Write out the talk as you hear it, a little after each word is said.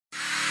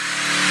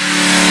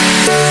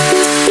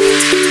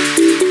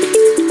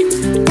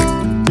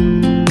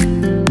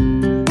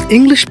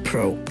English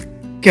Pro.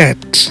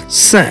 Get,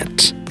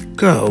 set,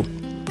 go.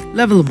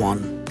 Level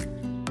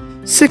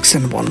 1. 6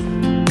 and 1.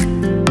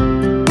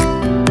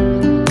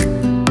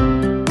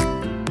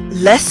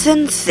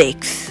 Lesson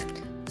 6.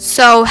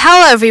 So,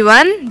 hello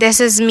everyone, this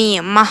is me,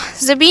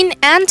 Mahzabin,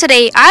 and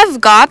today I've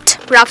got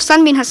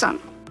Rafsan bin Hassan.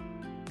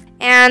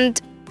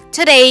 And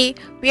today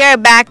we are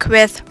back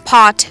with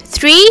part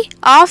 3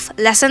 of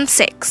lesson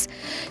 6.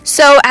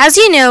 So, as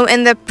you know,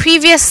 in the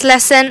previous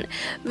lesson,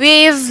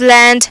 we've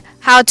learned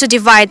how to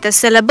divide the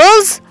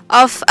syllables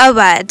of a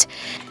word.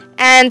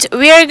 And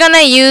we are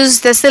gonna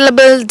use the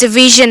syllable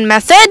division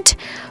method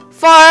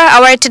for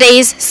our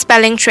today's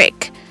spelling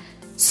trick.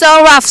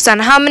 So,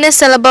 Rafsan, how many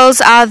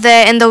syllables are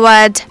there in the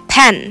word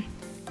pen?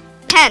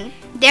 Pen.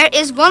 There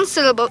is one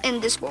syllable in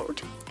this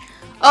word.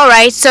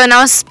 Alright, so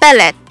now spell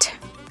it.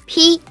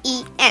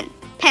 P-E-N.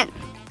 Pen.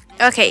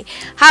 Okay,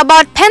 how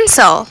about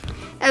pencil?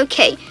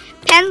 Okay.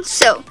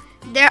 Pencil.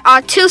 There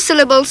are two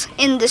syllables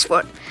in this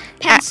word.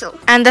 Pencil.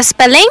 And the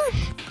spelling?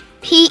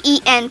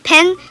 P-E-N.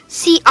 Pen.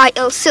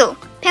 C-I-L. Sil.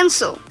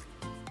 Pencil.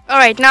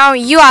 Alright, now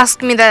you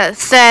ask me the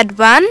third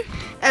one.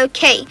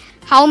 Okay.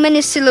 How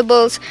many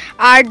syllables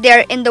are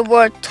there in the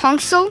word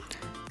tonsil?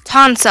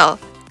 Tonsil.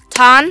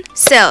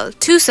 Tonsil.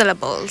 2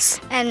 syllables.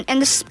 And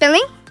the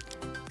spelling?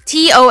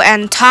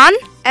 T-O-N. Ton.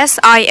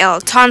 S-I-L.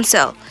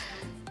 Tonsil.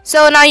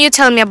 So now you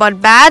tell me about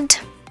bad.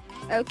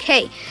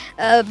 Okay.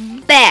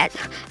 Bad.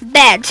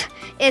 Bad.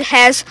 It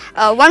has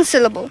one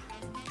syllable.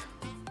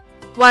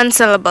 1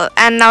 syllable.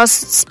 And now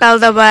spell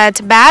the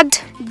word bad.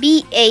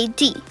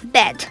 B-A-D.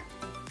 Bad.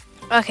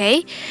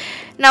 Okay.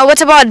 Now what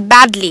about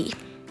badly?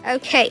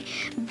 Okay.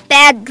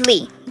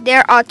 Badly.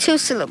 There are 2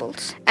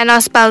 syllables. And now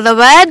spell the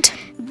word.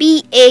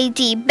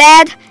 B-A-D.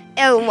 Bad.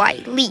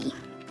 L-Y. Lee.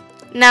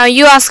 Now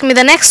you ask me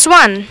the next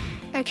one.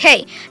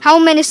 Okay. How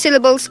many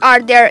syllables are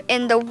there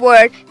in the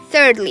word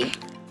thirdly?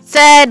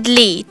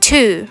 Thirdly.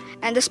 2.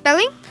 And the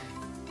spelling?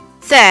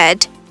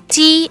 Third.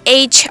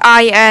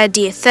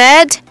 T-H-I-R-D.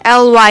 Third.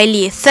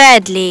 L-Y-L.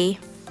 Thirdly.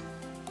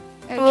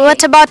 Okay.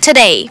 What about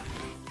today?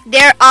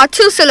 There are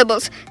 2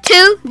 syllables.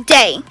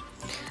 Today.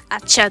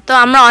 আচ্ছা, তো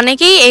আমরা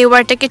অনেকেই এই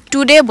ওয়ার্ডটাকে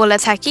today বলে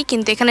থাকি,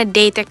 কিন্তু এখানে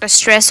day তে একটা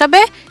স্ট্রেস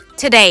হবে.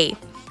 Today.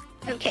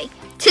 Okay.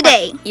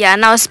 Today. Yeah,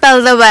 now spell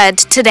the word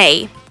today.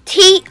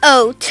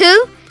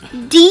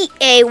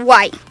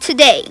 T-O-2-D-A-Y.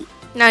 Today.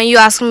 Now you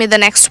ask me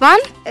the next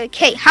one.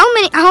 Okay. How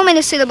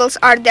many syllables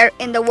are there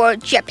in the word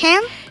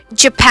Japan?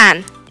 Japan.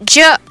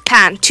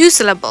 Japan. 2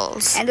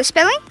 syllables. And the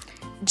spelling?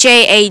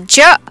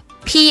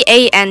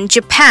 J-A-J-P-A-N.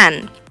 Japan.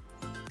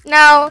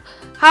 Now,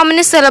 how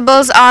many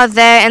syllables are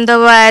there in the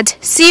word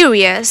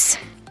serious?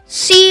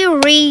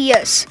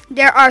 Serious.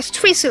 There are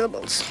 3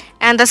 syllables.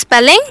 And the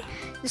spelling?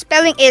 The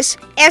spelling is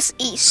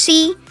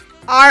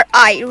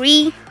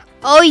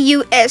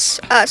S-E-C-R-I-R-O-U-S.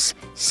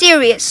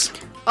 Serious.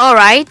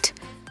 Alright.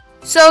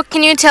 So,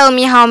 can you tell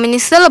me how many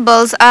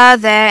syllables are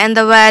there in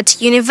the word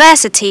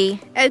university?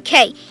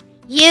 Okay.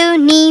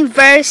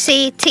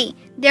 University.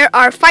 There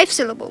are 5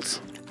 syllables.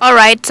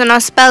 Alright, so now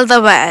spell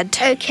the word.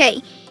 Okay.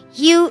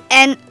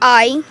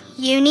 U-N-I.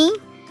 Uni.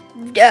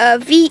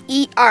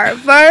 V-E-R.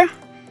 Ver.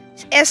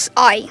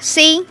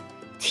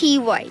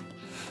 S-I-C-T-Y.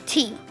 T.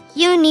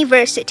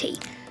 University.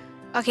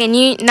 Okay,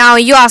 now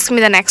you ask me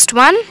the next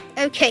one.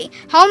 Okay.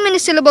 How many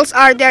syllables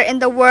are there in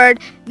the word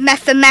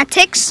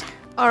mathematics?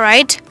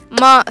 Alright,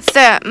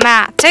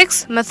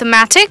 mathematics.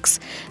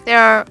 There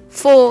are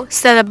 4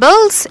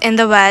 syllables in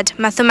the word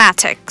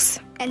mathematics.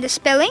 And the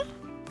spelling?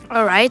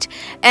 Alright,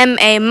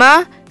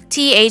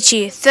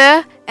 M-A-M-T-H-E,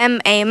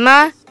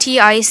 M-A-M-T-I-C-S,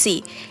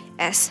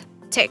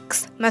 tix,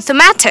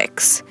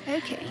 mathematics.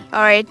 Okay.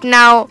 Alright,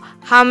 now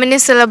how many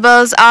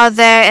syllables are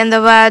there in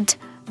the word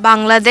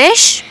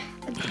Bangladesh?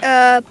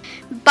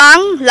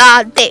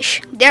 Bangladesh.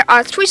 There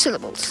are 3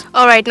 syllables.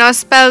 Alright, now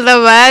spell the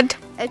word.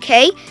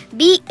 Okay.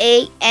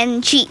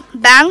 B-A-N-G.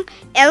 Bang.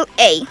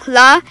 L-A.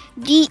 La.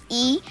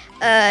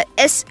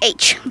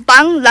 D-E-S-H.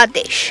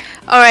 Bangladesh.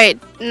 Alright,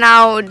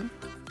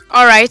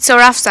 so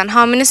Rafsan,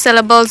 how many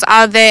syllables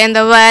are there in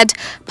the word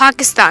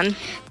Pakistan?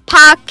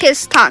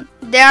 Pakistan.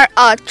 There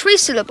are 3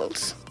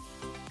 syllables.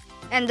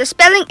 And the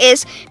spelling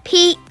is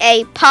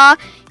P-A-Pa.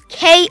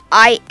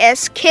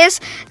 K-I-S. Kiss.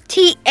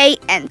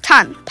 T-A-N.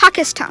 Tan.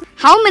 Pakistan.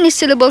 How many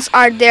syllables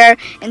are there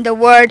in the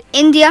word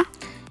India?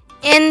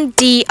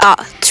 India.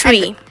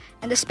 3.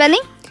 And the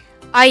spelling?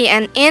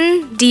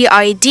 I-N-N-D-I-D-A.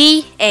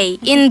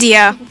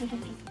 India.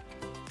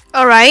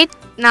 Alright,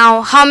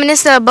 now how many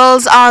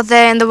syllables are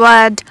there in the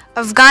word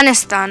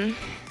Afghanistan?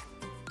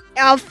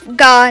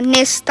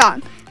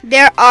 Afghanistan.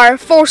 There are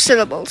 4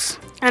 syllables.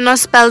 And now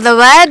spell the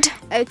word.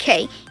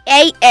 Okay.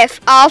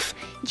 A-F of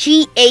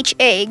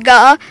G-H-A.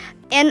 Ga.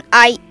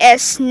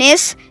 N-I-S.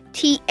 Nis.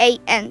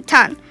 T-A-N.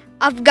 Tan.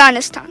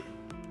 Afghanistan.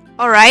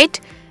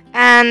 Alright,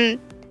 and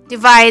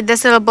divide the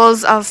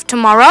syllables of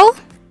tomorrow.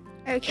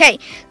 Okay.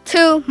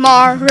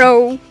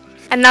 Tomorrow.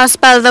 And now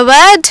spell the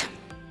word.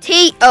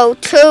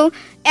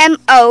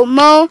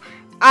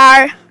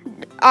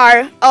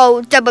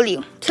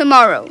 T-O-2-M-O-R-R-O-W.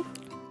 Tomorrow.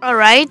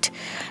 Alright,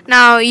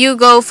 now you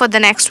go for the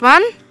next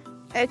one.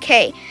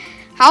 Okay.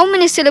 How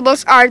many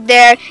syllables are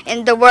there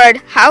in the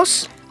word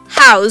house?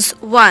 House,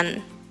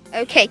 1.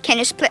 Okay, can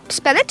you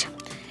spell it?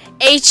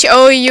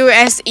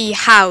 House,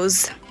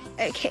 house.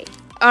 Okay.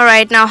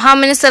 Alright, now how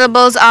many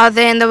syllables are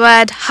there in the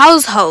word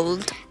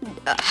household?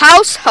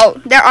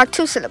 Household. There are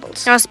 2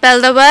 syllables. Now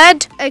spell the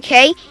word.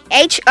 Okay,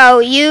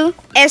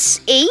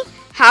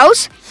 House,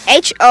 house,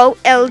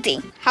 HOLD,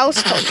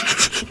 household.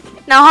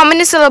 Now how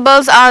many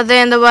syllables are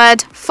there in the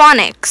word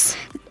phonics?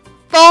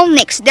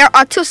 Phonics. There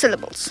are 2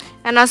 syllables.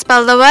 And now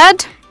spell the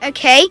word.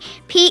 Okay,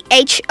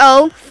 PHONICS,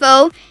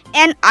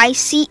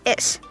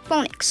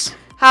 phonics.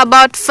 How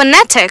about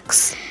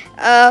phonetics?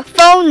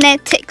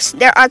 Phonetics.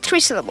 There are 3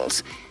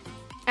 syllables.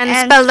 And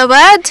spell the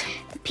word.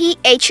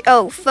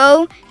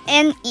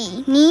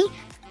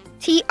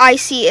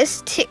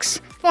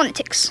 PHONETICS,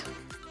 phonetics.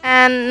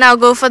 And now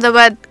go for the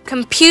word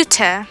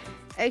computer.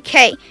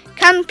 Okay,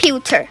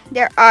 computer.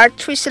 There are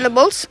 3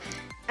 syllables.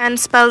 And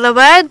spell the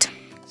word.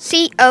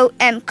 COMPUTER,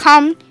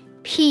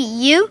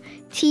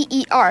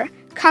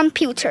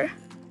 computer.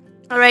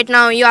 Alright,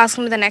 now you ask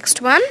me the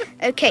next one.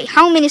 Okay,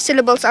 how many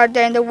syllables are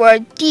there in the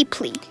word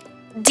deeply?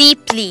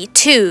 Deeply,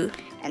 2.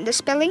 And the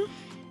spelling?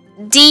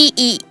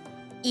 DEEP,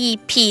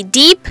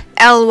 deep,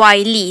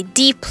 LY,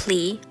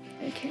 deeply.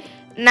 Okay.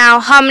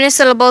 Now, how many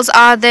syllables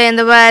are there in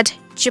the word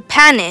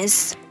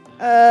Japanese?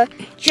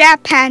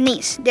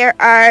 Japanese. There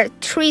are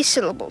 3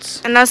 syllables.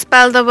 And now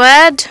spell the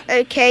word.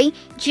 Okay,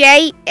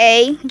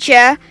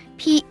 JAPANESE,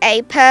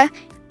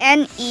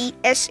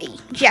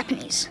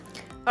 Japanese.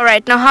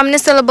 Alright, now how many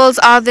syllables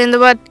are there in the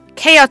word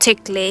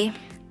chaotically?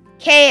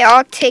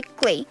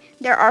 Chaotically.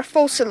 There are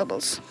 4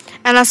 syllables.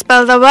 And now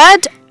spell the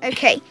word.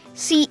 Okay,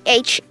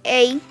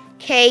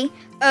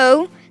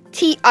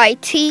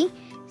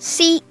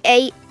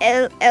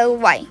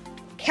 CHAKOTITCALLY,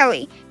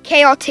 Kelly,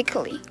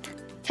 chaotically.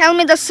 Tell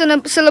me the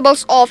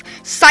syllables of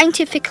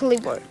scientifically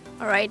word.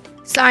 Alright,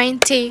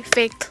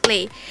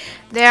 scientifically.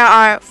 There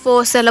are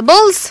 4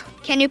 syllables.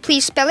 Can you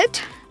please spell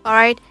it?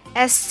 Alright,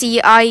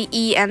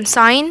 SCIEN,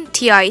 sign,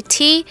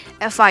 TITFIFE,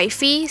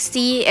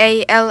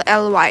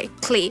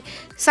 CALLY,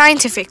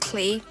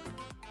 scientifically.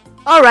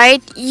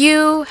 Alright,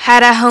 you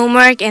had a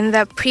homework in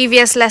the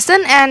previous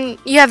lesson and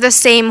you have the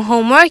same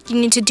homework. You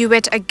need to do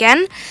it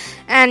again.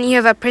 And you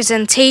have a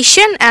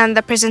presentation, and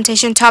the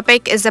presentation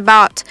topic is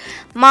about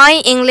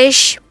My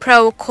English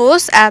Pro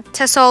course at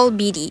Tesol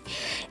BD.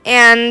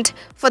 And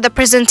for the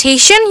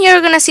presentation,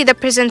 you're going to see the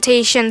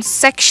presentation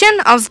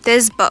section of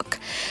this book.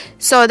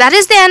 So that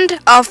is the end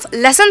of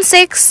lesson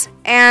 6,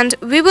 and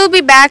we will be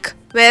back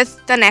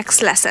with the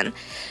next lesson.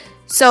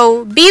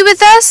 So be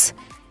with us,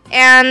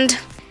 and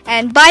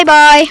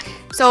bye-bye.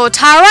 So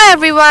Tara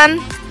everyone.